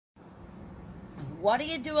What do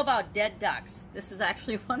you do about dead ducks? This is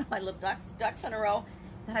actually one of my little ducks in a row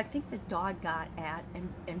that I think the dog got at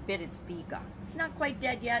and bit its beak off. It's not quite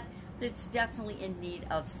dead yet, but it's definitely in need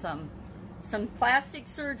of some plastic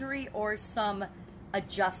surgery or some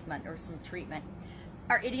adjustment or some treatment.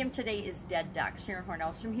 Our idiom today is dead duck. Sharon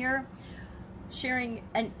Horn-Ostrom here, sharing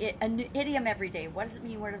an idiom every day. What does it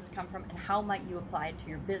mean? Where does it come from? And how might you apply it to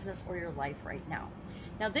your business or your life right now?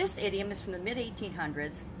 Now, this idiom is from the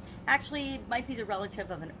mid-1800s. Actually, it might be the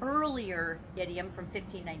relative of an earlier idiom from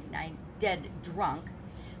 1599, dead drunk.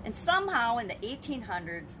 And somehow in the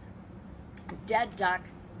 1800s, dead duck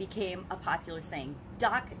became a popular saying.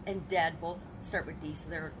 Duck and dead both start with D,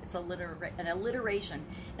 so it's an alliteration.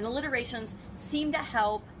 And alliterations seem to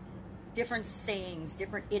help different sayings,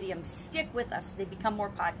 different idioms stick with us. They become more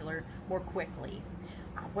popular more quickly.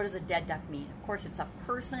 What does a dead duck mean? Of course, it's a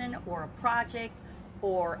person or a project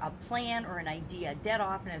or a plan or an idea. Dead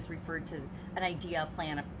often is referred to an idea, a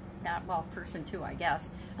plan, a person too, I guess,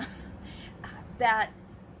 that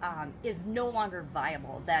is no longer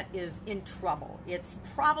viable, that is in trouble. It's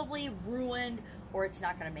probably ruined or it's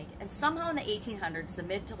not going to make it. And somehow in the 1800s, the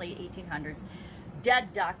mid to late 1800s,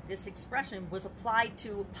 dead duck, this expression was applied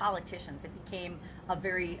to politicians. It became a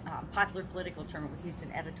very popular political term. It was used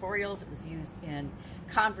in editorials. It was used in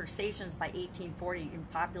conversations by 1840, in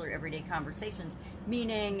popular everyday conversations,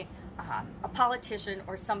 meaning a politician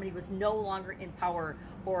or somebody was no longer in power,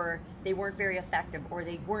 or they weren't very effective, or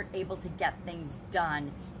they weren't able to get things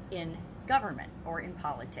done in government or in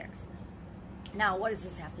politics. Now, what does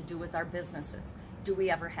this have to do with our businesses? Do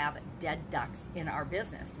we ever have dead ducks in our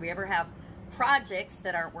business? Do we ever have projects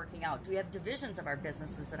that aren't working out? Do we have divisions of our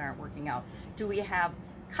businesses that aren't working out? Do we have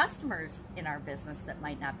customers in our business that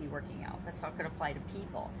might not be working out? That's how it could apply to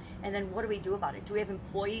people. And then what do we do about it? Do we have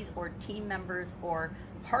employees or team members or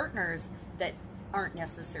partners that aren't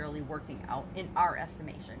necessarily working out in our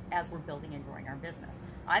estimation as we're building and growing our business?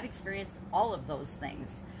 I've experienced all of those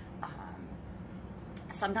things.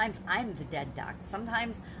 Sometimes I'm the dead duck.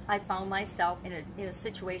 Sometimes I found myself in a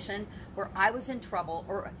situation where I was in trouble,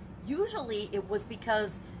 or usually it was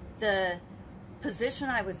because the position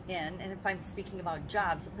I was in, and if I'm speaking about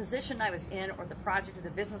jobs, the position I was in or the project or the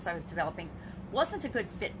business I was developing wasn't a good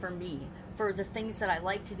fit for me, for the things that I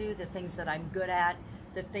like to do, the things that I'm good at,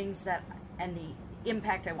 the things that, and the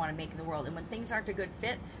impact I want to make in the world. And when things aren't a good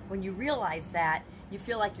fit, when you realize that, you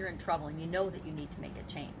feel like you're in trouble and you know that you need to make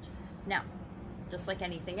a change. Now, just like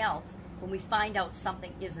anything else, when we find out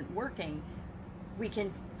something isn't working, we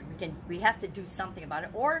have to do something about it,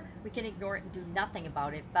 or we can ignore it and do nothing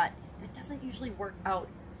about it, but that doesn't usually work out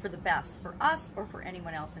for the best for us or for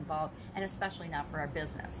anyone else involved, and especially not for our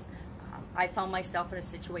business. I found myself in a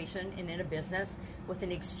situation and in a business with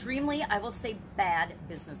an extremely, I will say, bad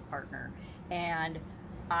business partner, and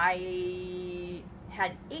I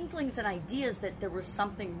had inklings and ideas that there was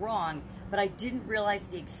something wrong, but I didn't realize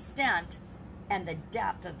the extent and the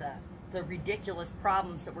depth of the ridiculous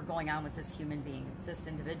problems that were going on with this human being, this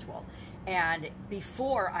individual. And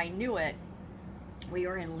before I knew it, we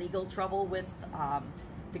were in legal trouble with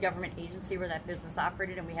the government agency where that business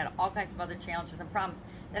operated, and we had all kinds of other challenges and problems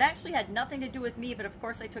that actually had nothing to do with me, but of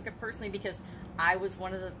course I took it personally because I was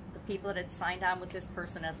one of the people that had signed on with this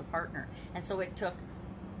person as a partner. And so it took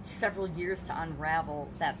several years to unravel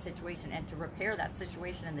that situation and to repair that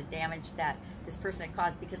situation and the damage that this person had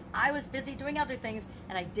caused, because I was busy doing other things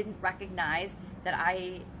and I didn't recognize that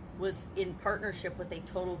I was in partnership with a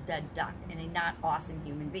total dead duck and a not awesome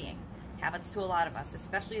human being. Happens to a lot of us,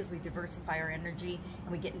 especially as we diversify our energy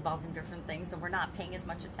and we get involved in different things and we're not paying as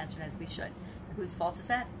much attention as we should. Whose fault is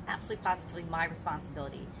that? Absolutely positively my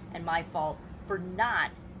responsibility and my fault for not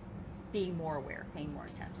being more aware, paying more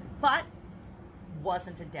attention. But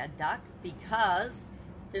wasn't a dead duck, because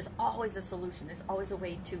there's always a solution. There's always a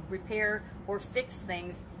way to repair or fix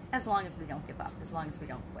things, as long as we don't give up, as long as we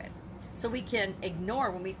don't quit. So we can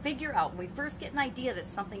ignore, when we figure out, when we first get an idea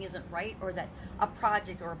that something isn't right, or that a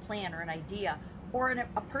project or a plan or an idea or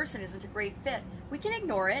a person isn't a great fit, we can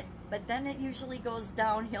ignore it, but then it usually goes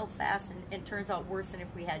downhill fast and turns out worse than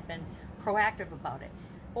if we had been proactive about it.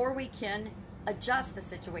 Or we can adjust the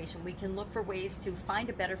situation. We can look for ways to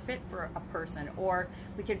find a better fit for a person, or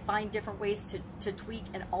we can find different ways to tweak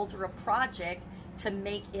and alter a project to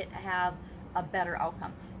make it have a better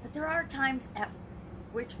outcome. But there are times at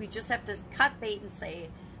which we just have to cut bait and say,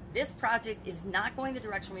 this project is not going the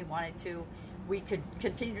direction we want it to. We could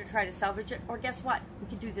continue to try to salvage it, or guess what? We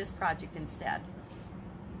could do this project instead.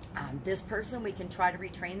 This person, we can try to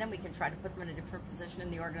retrain them. We can try to put them in a different position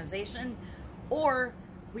in the organization, or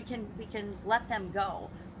we can let them go.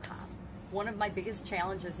 One of my biggest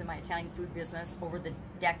challenges in my Italian food business over the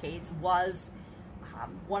decades was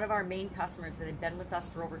One of our main customers that had been with us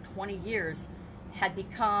for over 20 years had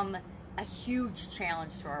become a huge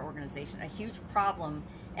challenge to our organization, a huge problem,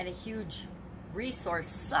 and a huge resource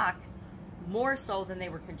suck, more so than they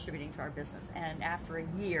were contributing to our business. And after a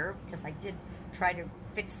year, because I did try to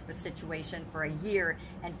fix the situation for a year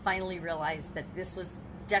and finally realized that this was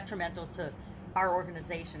detrimental to our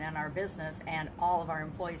organization and our business and all of our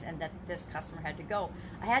employees, and that this customer had to go,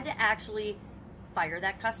 I had to actually fire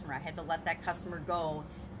that customer. I had to let that customer go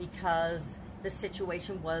because the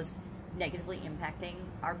situation was negatively impacting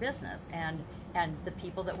our business and the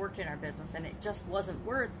people that worked in our business, and it just wasn't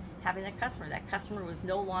worth having that customer. That customer was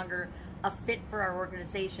no longer a fit for our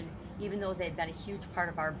organization, even though they'd been a huge part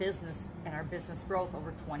of our business and our business growth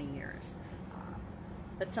over 20 years.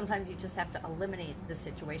 But sometimes you just have to eliminate the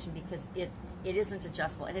situation because it isn't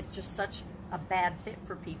adjustable, and it's just such a bad fit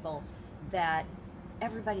for people that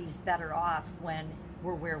everybody's better off when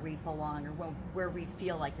we're where we belong, or where we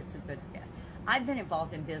feel like it's a good fit. I've been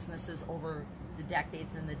involved in businesses over the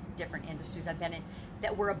decades in the different industries I've been in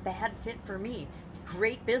that were a bad fit for me.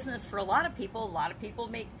 Great business for a lot of people. A lot of people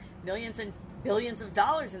make millions and billions of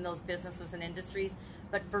dollars in those businesses and industries.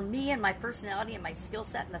 But for me and my personality and my skill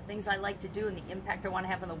set and the things I like to do and the impact I want to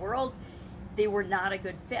have in the world, they were not a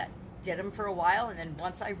good fit. Did them for a while, and then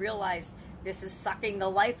once I realized this is sucking the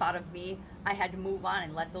life out of me, I had to move on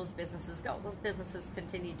and let those businesses go. Those businesses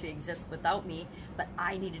continued to exist without me, but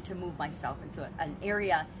I needed to move myself into an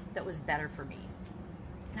area that was better for me.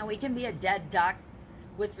 Now, we can be a dead duck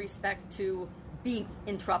with respect to being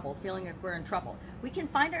in trouble, feeling like we're in trouble. We can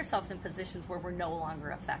find ourselves in positions where we're no longer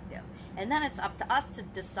effective. And then it's up to us to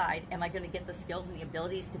decide, am I going to get the skills and the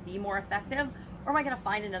abilities to be more effective, or am I going to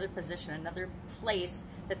find another position, another place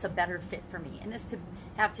that's a better fit for me? And this could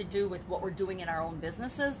have to do with what we're doing in our own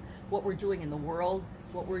businesses, what we're doing in the world,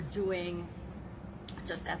 what we're doing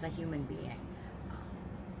just as a human being.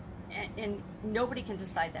 And nobody can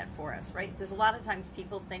decide that for us, right? There's a lot of times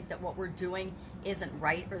people think that what we're doing isn't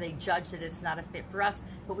right, or they judge that it's not a fit for us,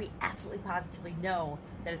 but we absolutely positively know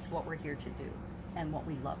that it's what we're here to do and what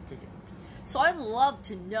we love to do. So I'd love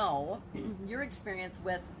to know your experience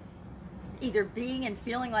with either being and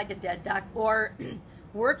feeling like a dead duck, or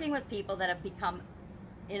working with people that have become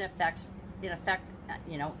impotent,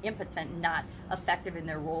 not effective in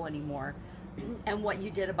their role anymore, and what you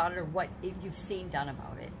did about it, or what you've seen done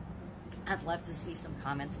about it. I'd love to see some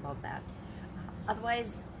comments about that.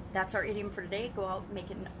 Otherwise, that's our idiom for today. Go out,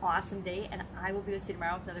 make it an awesome day, and I will be with you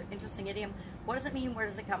tomorrow with another interesting idiom. What does it mean? Where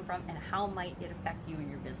does it come from? And how might it affect you in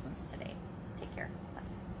your business today? Take care. Bye.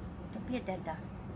 Don't be a dead duck.